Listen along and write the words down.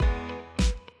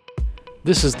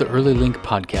This is the Early Link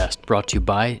podcast brought to you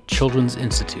by Children's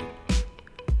Institute.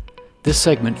 This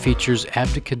segment features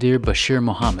Abdikadir Bashir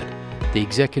Mohamud, the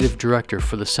Executive Director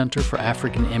for the Center for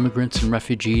African Immigrants and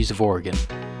Refugees of Oregon,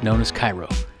 known as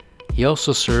CAIRO. He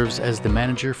also serves as the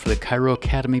manager for the CAIRO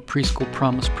Academy Preschool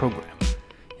Promise Program.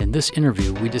 In this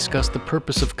interview, we discuss the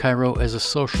purpose of CAIRO as a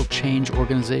social change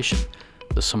organization,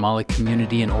 the Somali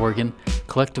community in Oregon,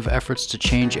 collective efforts to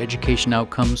change education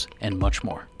outcomes, and much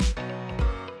more.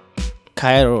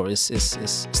 CAIRO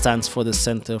stands for the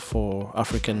Center for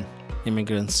African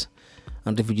Immigrants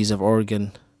and Refugees of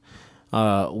Oregon.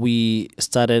 We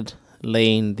started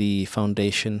laying the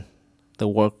foundation, the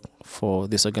work for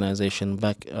this organization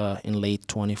back in late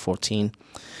 2014,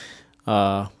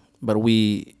 but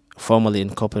we formally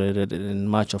incorporated it in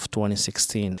March of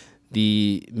 2016.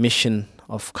 The mission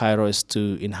of CAIRO is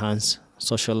to enhance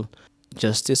social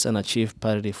justice and achieve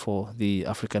parity for the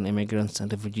African immigrants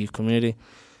and refugee community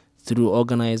through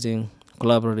organizing,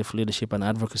 collaborative leadership, and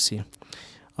advocacy.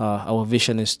 Our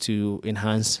vision is to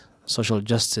enhance social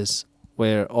justice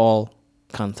where all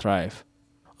can thrive.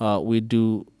 We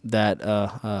do that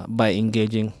by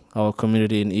engaging our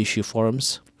community in issue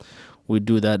forums. We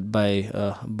do that by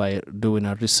doing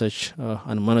our research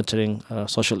and monitoring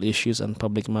social issues and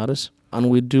public matters. And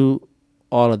we do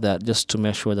all of that just to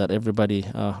make sure that everybody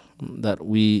that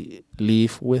we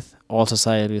live with, all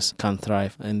societies can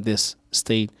thrive in this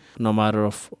state, no matter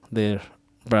of their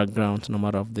background, no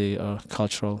matter of their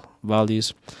cultural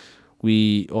values.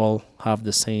 We all have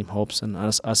the same hopes and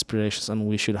aspirations, and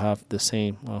we should have the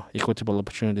same equitable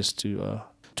opportunities to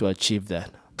achieve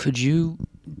that. Could you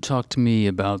talk to me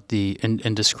about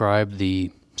and describe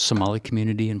the Somali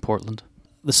community in Portland?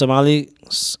 The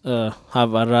Somalis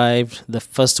have arrived, the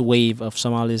first wave of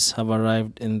Somalis have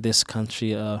arrived in this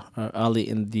country early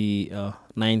in the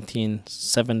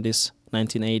 1970s,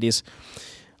 1980s.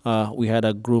 We had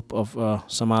a group of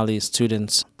Somali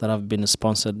students that have been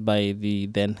sponsored by the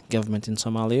then government in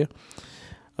Somalia.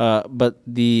 But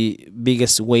the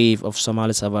biggest wave of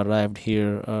Somalis have arrived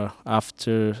here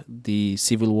after the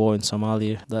civil war in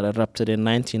Somalia that erupted in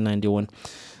 1991.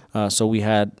 So we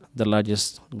had the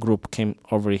largest group came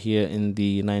over here in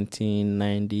the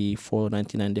 1994,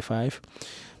 1995.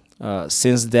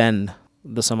 Since then,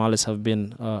 the Somalis have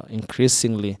been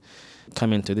increasingly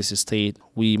coming to this state.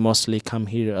 We mostly come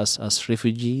here as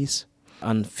refugees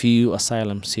and few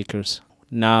asylum seekers.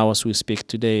 Now, as we speak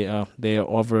today, there are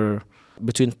over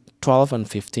between 12 and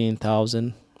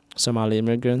 15,000 Somali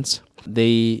immigrants.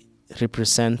 They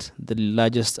represent the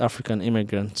largest African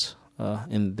immigrants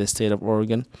in the state of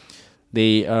Oregon.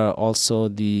 They are also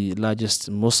the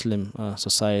largest Muslim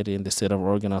society in the state of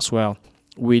Oregon as well.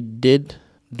 We did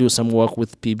do some work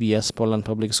with PBS, Portland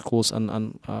Public Schools,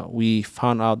 and we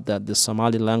found out that the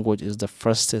Somali language is the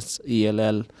fastest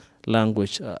ELL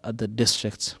language at the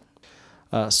district.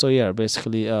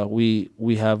 Basically,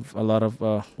 we have a lot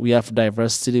of we have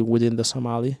diversity within the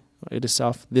Somali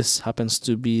itself. This happens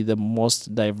to be the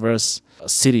most diverse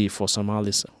city for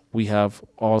Somalis. We have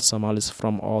all Somalis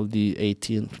from all the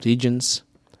 18 regions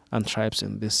and tribes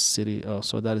in this city,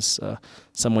 so that is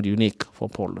somewhat unique for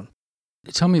Portland.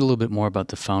 Tell me a little bit more about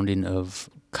the founding of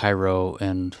CAIRO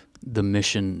and the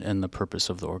mission and the purpose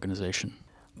of the organization.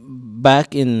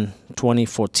 Back in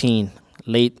 2014,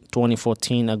 late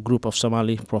 2014, a group of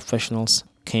Somali professionals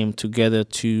came together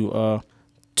to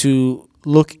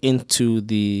look into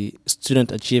the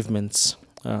student achievements,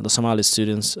 the Somali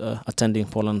students attending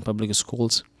Portland Public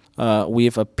Schools.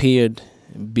 We've appeared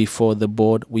before the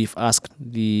board. We've asked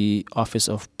the Office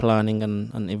of Planning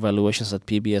and Evaluations at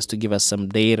PBS to give us some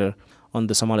data on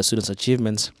the Somali students'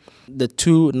 achievements. The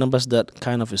two numbers that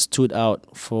kind of stood out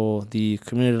for the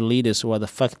community leaders were the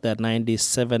fact that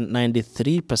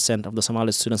 93% of the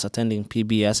Somali students attending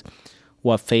PBS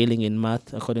were failing in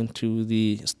math according to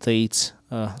the state's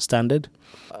standard,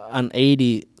 and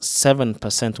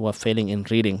 87% were failing in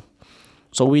reading.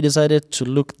 So we decided to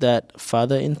look that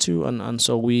further into, and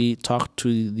so we talked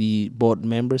to the board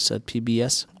members at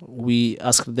PBS. We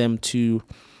asked them to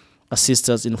assist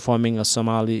us in forming a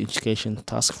Somali education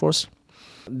task force.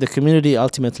 The community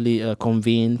ultimately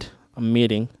convened a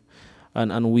meeting,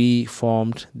 and we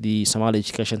formed the Somali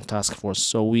education task force.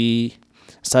 So we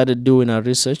started doing our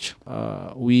research.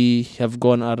 We have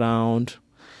gone around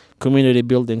community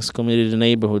buildings, community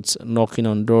neighborhoods, knocking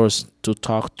on doors to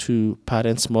talk to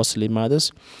parents, mostly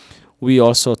mothers. We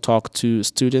also talk to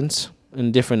students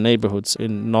in different neighborhoods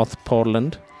in North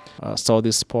Portland,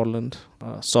 Southeast Portland,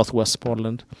 Southwest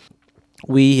Portland.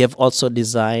 We have also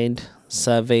designed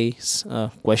surveys,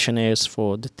 questionnaires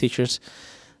for the teachers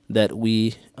that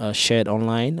we shared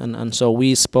online. And so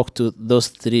we spoke to those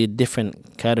three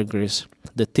different categories: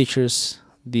 the teachers,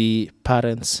 the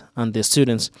parents, and the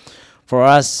students. For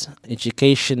us,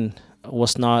 education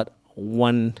was not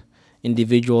one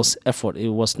individual's effort. It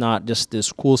was not just the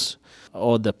schools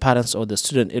or the parents or the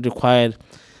student. It required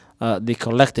the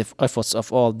collective efforts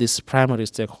of all these primary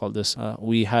stakeholders.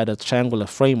 We had a triangular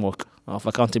framework of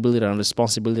accountability and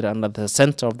responsibility, and at the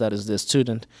center of that is the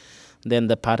student, then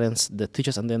the parents, the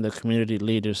teachers, and then the community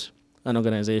leaders and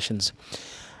organizations.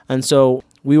 And so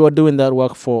we were doing that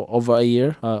work for over a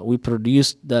year. We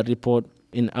produced that report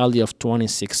in early of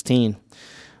 2016.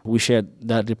 We shared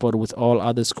that report with all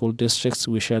other school districts.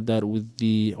 We shared that with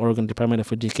the Oregon Department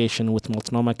of Education, with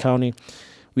Multnomah County.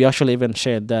 We actually even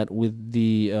shared that with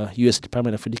the U.S.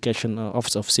 Department of Education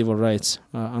Office of Civil Rights.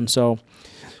 And so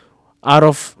out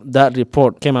of that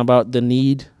report came about the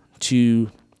need to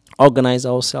organize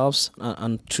ourselves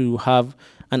and to have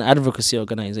an advocacy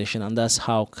organization, and that's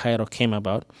how CAIRO came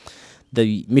about.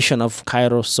 The mission of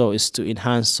CAIRO is to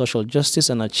enhance social justice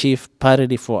and achieve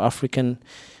parity for African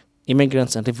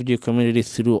immigrants and refugee community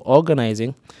through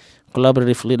organizing,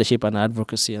 collaborative leadership, and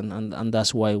advocacy, and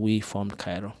that's why we formed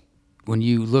CAIRO. When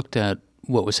you looked at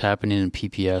what was happening in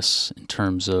PPS in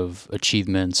terms of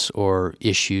achievements or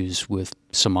issues with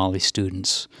Somali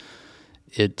students,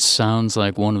 it sounds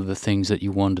like one of the things that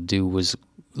you wanted to do was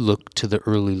look to the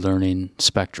early learning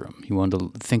spectrum. You wanted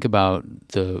to think about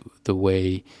the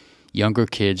way younger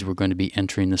kids were going to be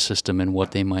entering the system and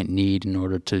what they might need in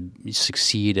order to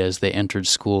succeed as they entered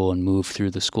school and moved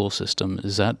through the school system.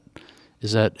 Is that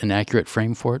an accurate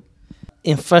frame for it?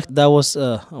 In fact, that was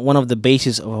one of the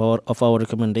bases of our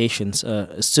recommendations.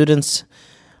 Students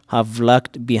have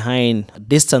lagged behind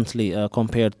distantly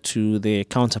compared to their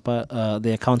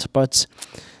counterparts.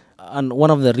 And one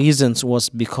of the reasons was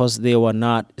because they were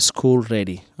not school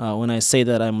ready. When I say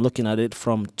that, I'm looking at it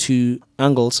from two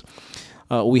angles.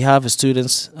 We have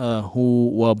students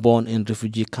who were born in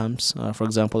refugee camps, for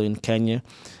example, in Kenya.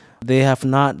 They have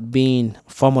not been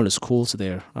formal schools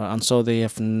there, and so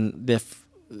they've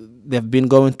been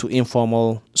going to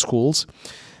informal schools.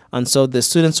 And so the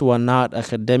students were not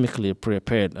academically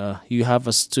prepared. You have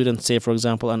a student, say, for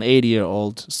example, an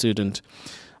 80-year-old student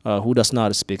who does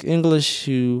not speak English,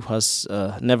 who has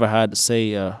never had,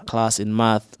 say, a class in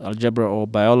math, algebra, or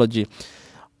biology.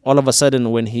 All of a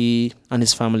sudden, when he and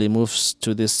his family moves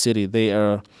to this city, they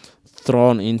are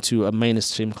thrown into a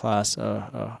mainstream class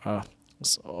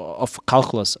of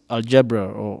calculus, algebra,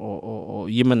 or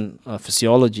human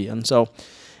physiology. And so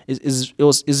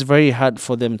it's very hard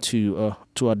for them to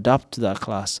adapt to that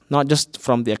class, not just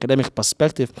from the academic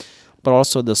perspective, but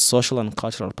also the social and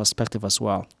cultural perspective as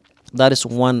well. That is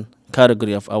one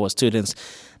category of our students.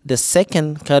 The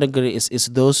second category is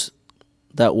those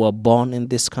that were born in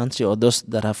this country, or those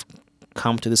that have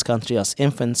come to this country as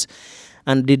infants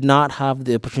and did not have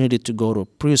the opportunity to go to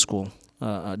preschool,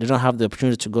 did not have the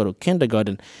opportunity to go to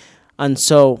kindergarten. And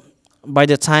so by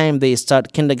the time they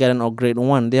start kindergarten or grade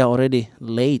 1, they are already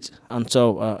late. And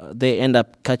so they end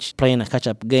up playing a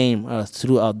catch-up game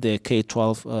throughout their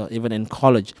K-12, even in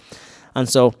college. And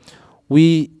so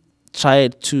we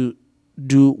tried to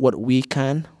do what we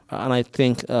can. And I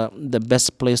think the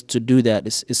best place to do that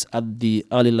is at the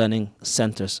early learning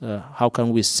centers. How can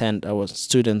we send our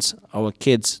students, our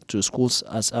kids, to schools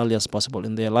as early as possible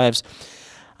in their lives?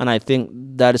 And I think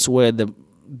that is where the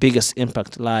biggest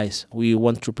impact lies. We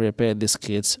want to prepare these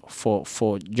kids for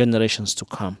generations to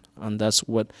come. And that's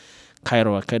what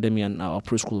CAIRO Academy and our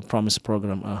Preschool Promise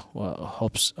Program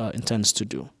intends to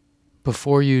do.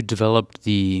 Before you developed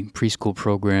the preschool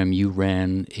program, you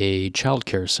ran a child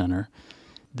care center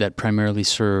that primarily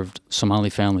served Somali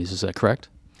families. Is that correct?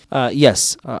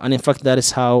 Yes. And in fact, that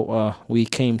is how we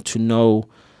came to know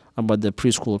about the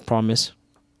Preschool Promise.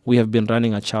 We have been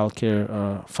running a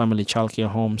family childcare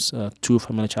homes, 2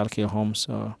 family childcare homes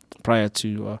prior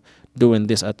to doing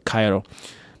this at CAIRO.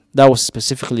 That was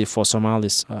specifically for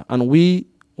Somalis. And we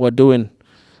were doing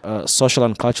social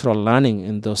and cultural learning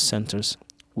in those centers.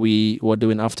 We were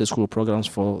doing after-school programs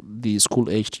for the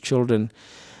school-aged children.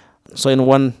 So in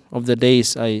one of the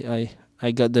days, I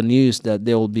got the news that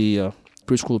there will be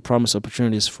preschool promise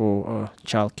opportunities for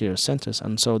childcare centers,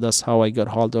 and so that's how I got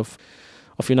hold of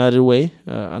United Way,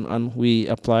 and we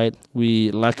applied.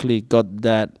 We luckily got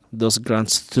those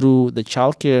grants through the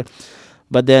childcare,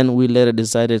 but then we later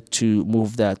decided to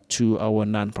move that to our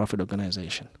nonprofit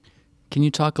organization. Can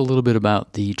you talk a little bit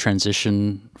about the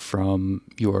transition from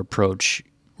your approach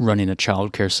running a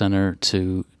childcare center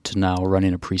to now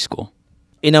running a preschool?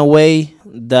 In a way,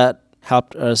 that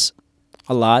helped us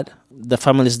a lot. The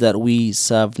families that we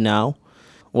serve now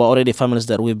were already families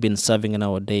that we've been serving in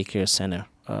our daycare center.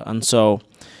 And so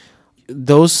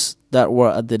those that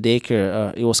were at the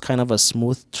daycare, it was kind of a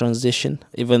smooth transition,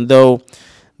 even though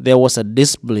there was a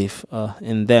disbelief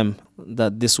in them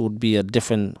that this would be a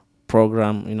different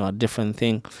program, a different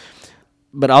thing.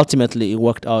 But ultimately, it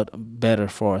worked out better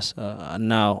for us. And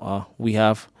now we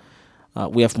have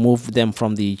moved them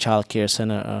from the child care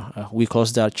center. We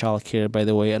closed our child care, by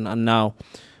the way, and now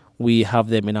we have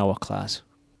them in our class.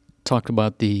 Talk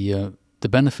about the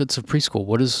benefits of preschool.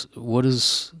 What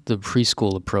does the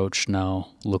preschool approach now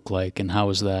look like, and how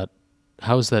does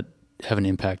that have an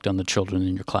impact on the children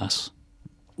in your class?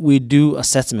 We do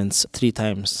assessments 3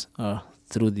 times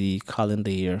through the calendar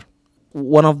year.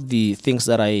 One of the things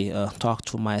that I talk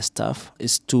to my staff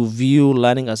is to view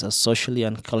learning as a socially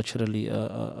and culturally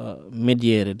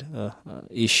mediated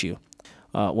issue.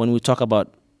 When we talk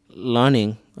about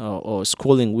learning or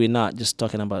schooling, we're not just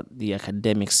talking about the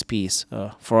academics piece.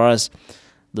 For us,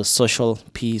 the social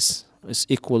piece is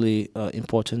equally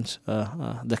important.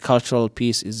 The cultural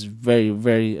piece is very,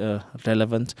 very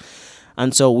relevant.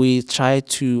 And so we try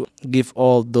to give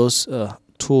all those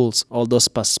tools, all those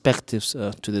perspectives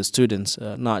to the students,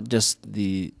 not just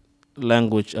the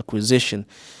language acquisition,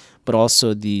 but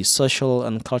also the social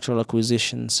and cultural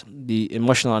acquisitions, the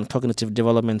emotional and cognitive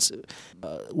developments.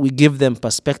 We give them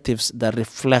perspectives that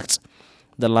reflect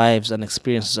the lives and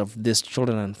experiences of these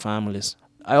children and families.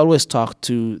 I always talk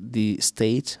to the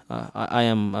state. I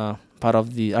am part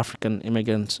of the African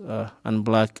Immigrant and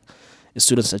Black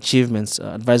Students Achievements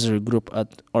Advisory Group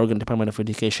at Oregon Department of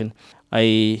Education.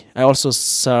 I also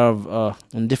serve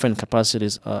in different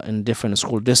capacities in different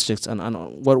school districts, and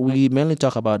what we mainly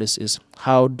talk about is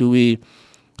how do we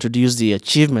reduce the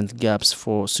achievement gaps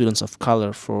for students of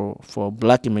color, for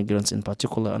Black immigrants in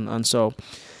particular, and so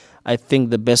I think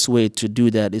the best way to do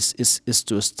that is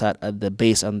to start at the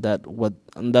base, and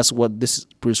that's what this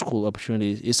preschool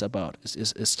opportunity is about.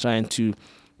 Is trying to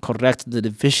correct the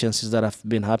deficiencies that have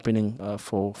been happening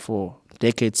for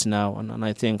decades now, and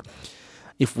I think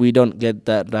if we don't get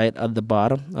that right at the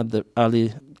bottom, at the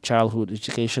early childhood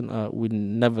education, we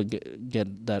never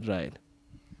get that right.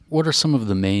 What are some of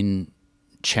the main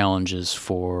challenges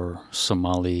for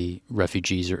Somali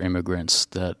refugees or immigrants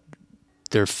that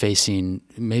they're facing,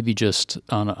 maybe just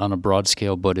on a broad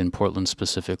scale, but in Portland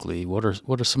specifically? What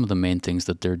are some of the main things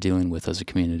that they're dealing with as a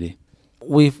community?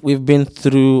 We've been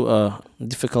through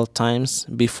difficult times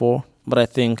before, but I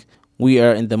think we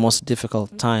are in the most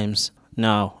difficult times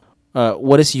now.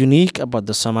 What is unique about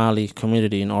the Somali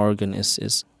community in Oregon is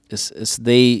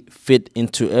they fit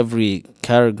into every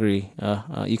category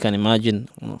you can imagine.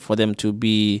 For them to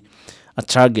be a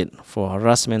target for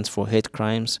harassment, for hate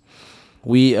crimes,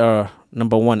 we are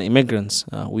number one immigrants.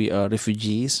 We are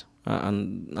refugees,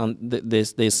 and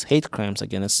there's hate crimes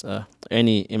against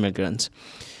any immigrant.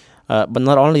 But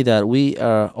not only that, we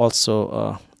are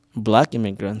also Black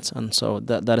immigrants, and so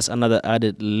that is another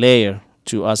added layer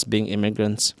to us being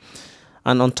immigrants.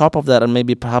 And on top of that, and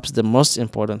maybe perhaps the most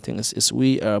important thing is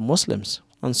we are Muslims,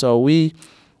 and so we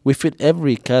fit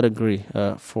every category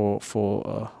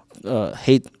for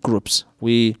hate groups.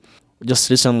 We just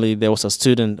recently there was a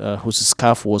student whose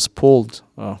scarf was pulled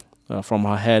from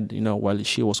her head, while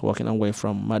she was walking away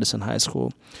from Madison High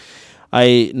School.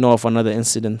 I know of another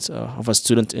incident of a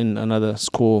student in another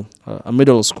school, a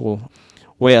middle school,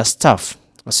 where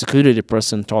a security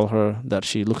person told her that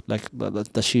she looked like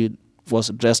that she was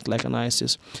dressed like an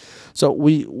ISIS. So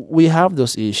we have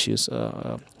those issues.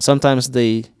 Sometimes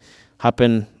they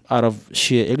happen out of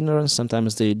sheer ignorance.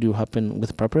 Sometimes they do happen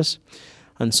with purpose.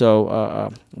 And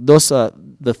so those are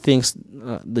the things,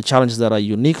 the challenges that are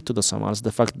unique to the Somalis.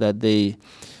 The fact that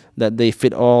they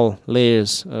fit all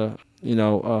layers.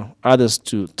 Others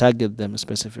to target them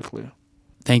specifically.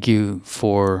 Thank you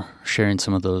for sharing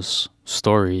some of those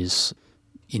stories.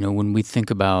 When we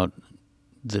think about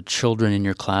the children in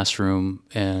your classroom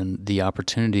and the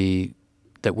opportunity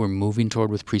that we're moving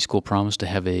toward with Preschool Promise to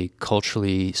have a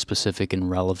culturally specific and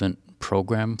relevant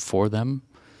program for them,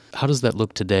 how does that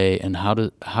look today, and how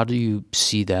do you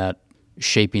see that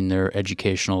shaping their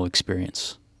educational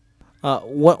experience?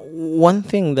 One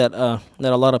thing that a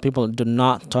lot of people do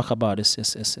not talk about is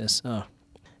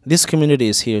this community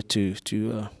is here to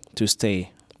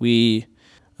stay. We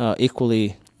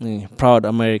equally proud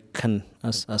American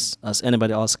as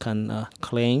anybody else can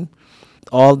claim.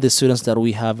 All the students that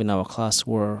we have in our class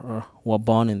were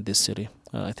born in this city.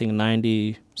 I think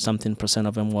 90-something%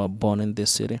 of them were born in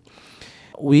this city.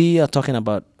 We are talking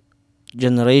about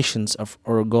generations of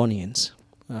Oregonians.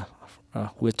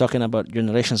 We're talking about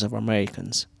generations of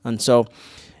Americans. And so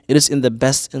it is in the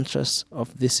best interest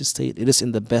of this state, it is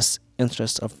in the best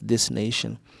interest of this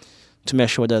nation to make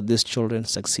sure that these children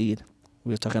succeed.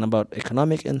 We're talking about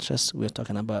economic interests, we're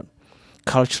talking about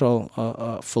cultural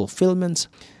fulfillments.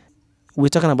 We're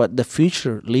talking about the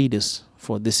future leaders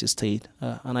for this state,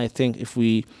 and I think if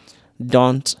we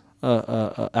don't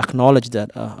acknowledge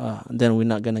that, then we're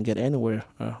not going to get anywhere.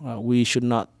 We should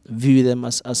not view them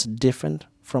as different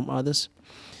from others.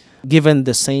 Given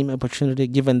the same opportunity,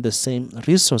 given the same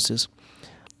resources,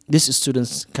 these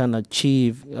students can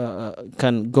achieve,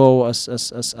 can go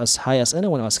as high as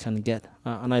anyone else can get.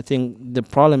 And I think the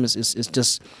problem is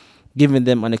just giving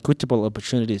them an equitable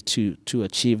opportunity to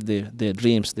achieve their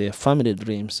dreams, their family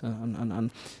dreams.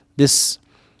 And this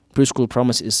preschool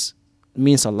promise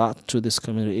means a lot to this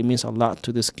community. It means a lot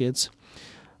to these kids.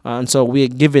 And so we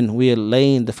are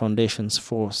laying the foundations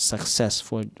for success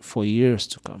for years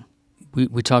to come.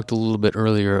 We talked a little bit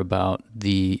earlier about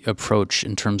the approach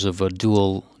in terms of a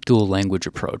dual language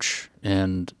approach,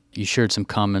 and you shared some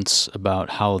comments about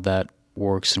how that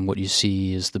works and what you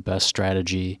see is the best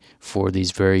strategy for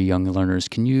these very young learners.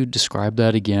 Can you describe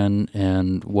that again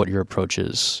and what your approach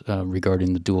is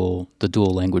regarding the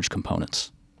dual language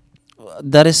components?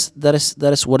 That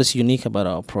is what is unique about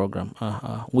our program.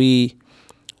 We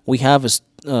have a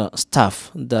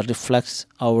staff that reflects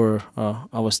our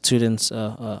students'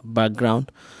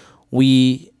 background.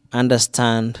 We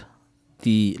understand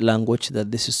the language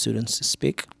that these students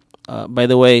speak. By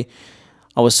the way,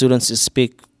 our students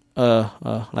speak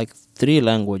like 3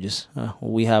 languages.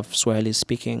 We have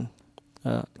Swahili-speaking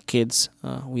kids.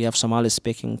 We have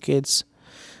Somali-speaking kids.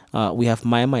 We have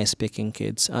Mai-speaking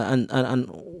kids. And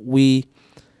we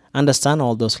understand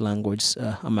all those languages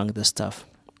among the staff.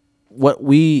 What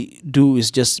we do is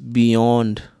just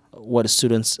beyond what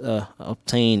students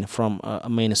obtain from a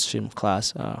mainstream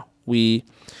class. We,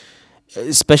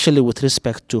 especially with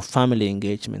respect to family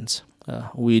engagements,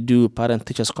 we do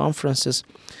parent-teachers conferences.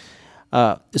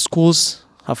 Schools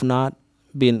have not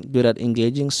been good at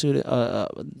engaging students,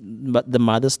 but the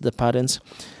mothers, the parents.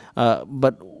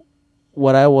 But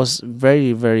what I was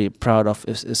very, very proud of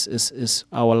is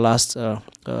our last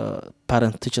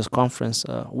parent-teachers conference.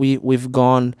 We've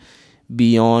gone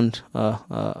beyond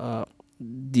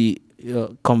the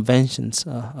conventions,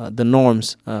 the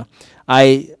norms.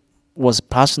 I was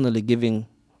personally giving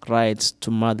rides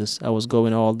to mothers. I was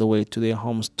going all the way to their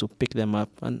homes to pick them up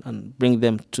and bring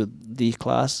them to the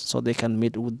class so they can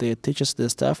meet with their teachers, their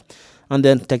staff, and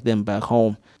then take them back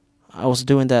home. I was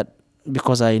doing that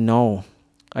because I know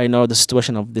the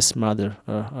situation of this mother,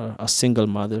 a single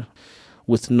mother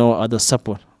with no other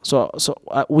support. So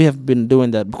we have been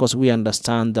doing that because we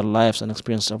understand the lives and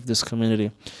experience of this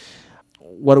community.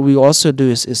 What we also do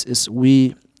is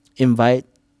we invite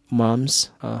moms.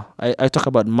 I talk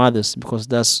about mothers because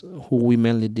that's who we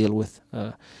mainly deal with.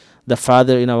 The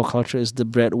father in our culture is the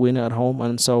breadwinner at home,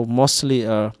 and so mostly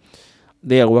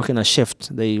they are working a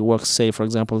shift. They work, say, for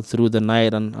example, through the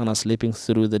night and are sleeping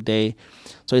through the day.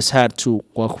 So it's hard to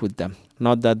work with them.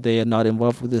 Not that they are not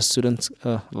involved with the students'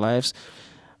 lives,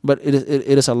 but it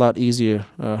is a lot easier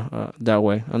that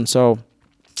way. And so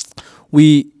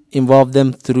we involve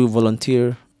them through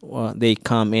volunteer. They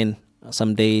come in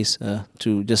some days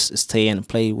to just stay and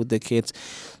play with the kids.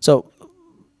 So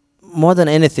more than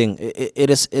anything, it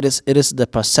is the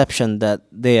perception that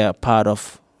they are part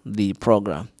of the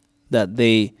program, that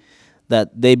they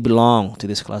belong to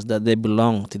this class, that they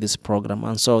belong to this program,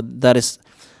 and so that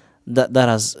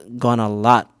has gone a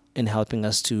lot in helping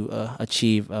us to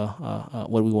achieve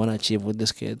what we want to achieve with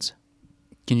these kids.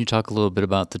 Can you talk a little bit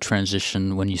about the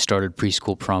transition when you started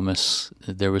Preschool Promise?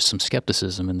 There was some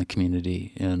skepticism in the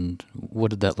community, and what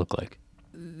did that look like?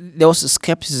 There was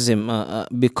skepticism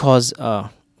because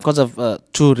of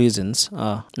 2 reasons.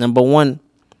 Number one,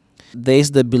 there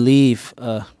is the belief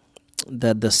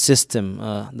that the system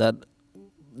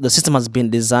has been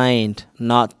designed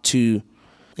not to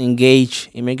engage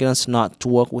immigrants, not to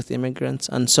work with immigrants,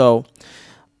 and so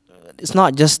it's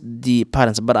not just the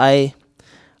parents. But I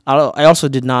also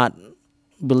did not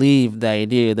believe the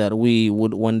idea that we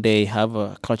would one day have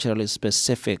a culturally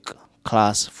specific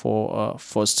class for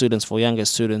students, for younger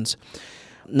students.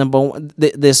 Number one,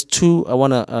 there's 2. I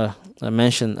want to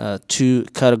mention 2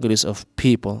 categories of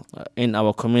people in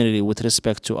our community with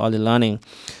respect to early learning.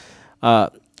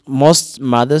 Most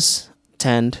mothers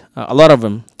a lot of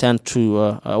them tend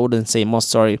to, I wouldn't say most,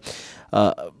 sorry,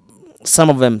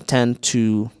 some of them tend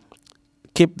to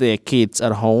keep their kids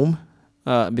at home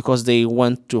because they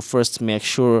want to first make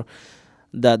sure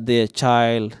that their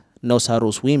child knows how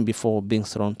to swim before being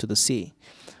thrown to the sea.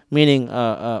 Meaning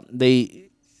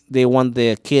they want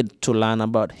their kid to learn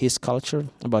about his culture,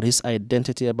 about his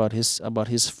identity, about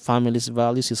his family's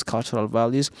values, his cultural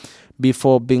values,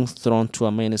 before being thrown to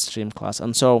a mainstream class.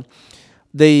 And so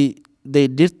they they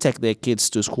did take their kids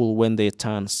to school when they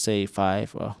turned, say,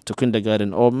 5, to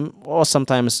kindergarten, or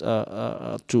sometimes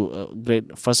to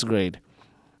first grade.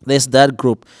 There's that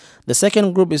group. The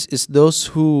second group is those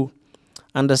who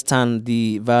understand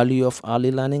the value of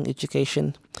early learning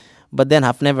education, but then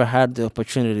have never had the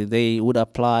opportunity. They would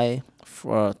apply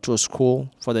to a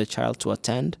school for their child to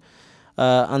attend,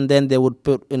 and then they would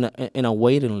put in a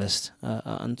waiting list,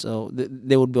 and so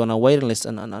they would be on a waiting list,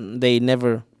 and they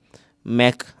never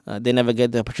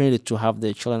get the opportunity to have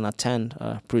their children attend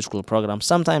preschool programs.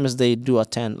 Sometimes they do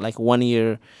attend like 1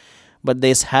 year, but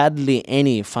there's hardly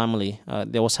any family.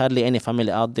 There was hardly any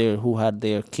family out there who had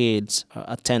their kids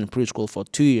attend preschool for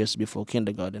 2 years before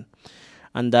kindergarten,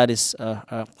 and that is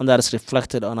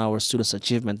reflected on our students'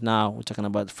 achievement. Now we're talking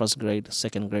about first grade,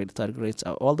 second grade, third grades,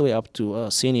 all the way up to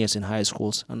seniors in high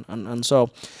schools, and so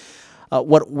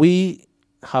what we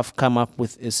have come up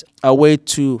with is a way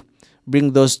to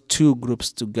bring those two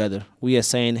groups together. We are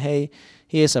saying, hey,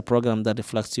 here's a program that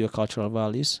reflects your cultural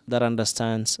values, that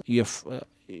understands your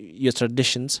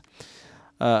traditions,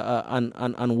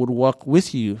 and would work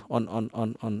with you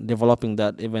on developing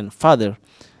that even further.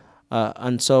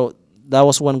 And so that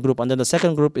was one group. And then the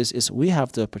second group is we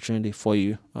have the opportunity for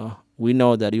you. We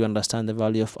know that you understand the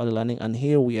value of early learning, and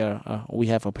here we are. We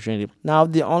have opportunity. Now,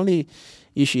 the only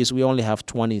issue is we only have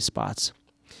 20 spots.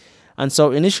 And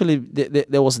so initially,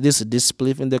 there was this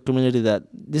disbelief in the community that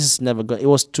this is never good. It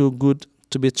was too good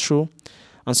to be true.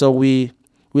 And so we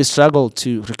struggled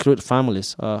to recruit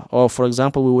families. Or, for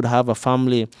example, we would have a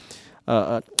family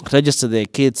register their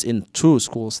kids in 2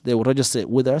 schools. They would register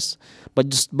with us, but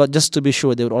just to be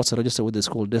sure, they would also register with the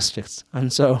school districts.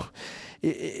 And so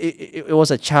it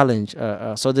was a challenge.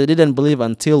 So they didn't believe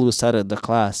until we started the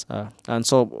class. And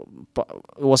so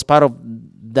it was part of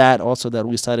that also that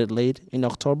we started late in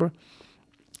October.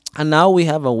 And now we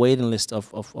have a waiting list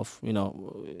of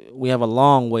we have a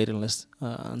long waiting list.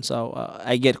 And so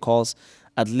I get calls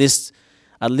at least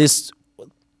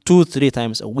 2-3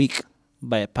 times a week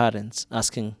by parents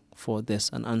asking for this.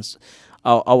 And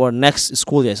our next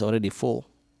school year is already full.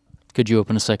 Could you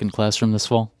open a second classroom this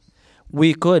fall?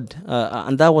 We could,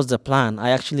 and that was the plan.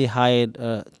 I actually hired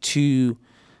 2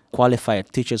 qualified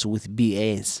teachers with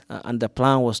BAs, and the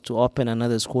plan was to open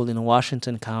another school in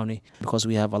Washington County because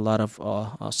we have a lot of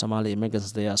Somali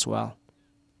immigrants there as well.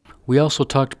 We also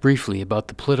talked briefly about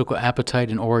the political appetite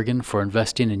in Oregon for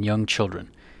investing in young children.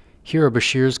 Here are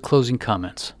Bashir's closing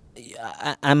comments.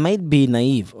 I might be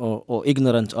naive or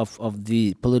ignorant of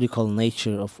the political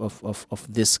nature of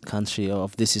this country or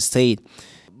of this state,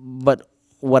 but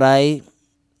what I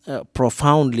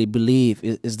profoundly believe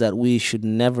is that we should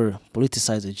never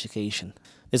politicize education.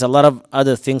 There's a lot of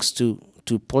other things to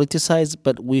politicize,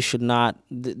 but we should not.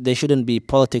 There shouldn't be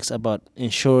politics about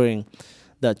ensuring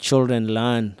that children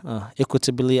learn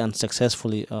equitably and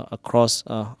successfully across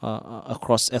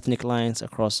ethnic lines,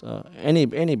 across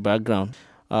any background.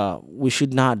 We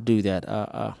should not do that.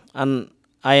 And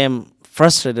I am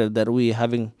frustrated that we're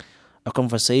having a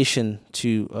conversation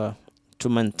to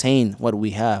maintain what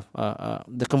we have.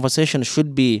 The conversation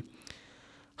should be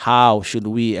how should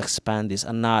we expand this,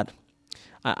 and not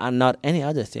any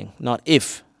other thing. Not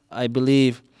if. I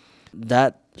believe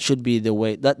that should be the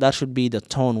way. That should be the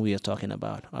tone we are talking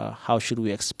about. How should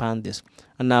we expand this?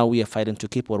 And now we are fighting to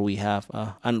keep what we have,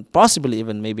 and possibly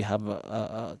even maybe have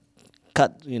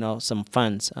cut some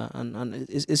funds, and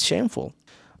it's shameful.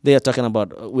 They are talking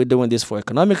about we're doing this for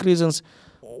economic reasons.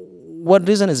 What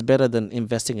reason is better than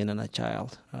investing in a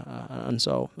child? And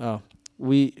so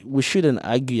we shouldn't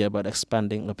argue about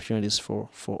expanding opportunities for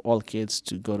all kids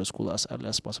to go to school as early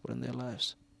as possible in their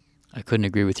lives. I couldn't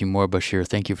agree with you more, Bashir.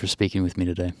 Thank you for speaking with me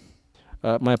today.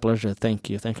 My pleasure. Thank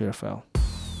you. Thank you, Rafael.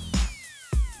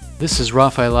 This is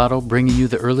Rafael Otto bringing you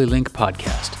the Early Link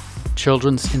podcast.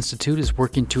 Children's Institute is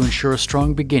working to ensure a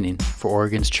strong beginning for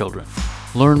Oregon's children.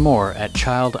 Learn more at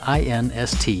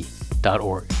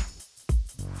childinst.org.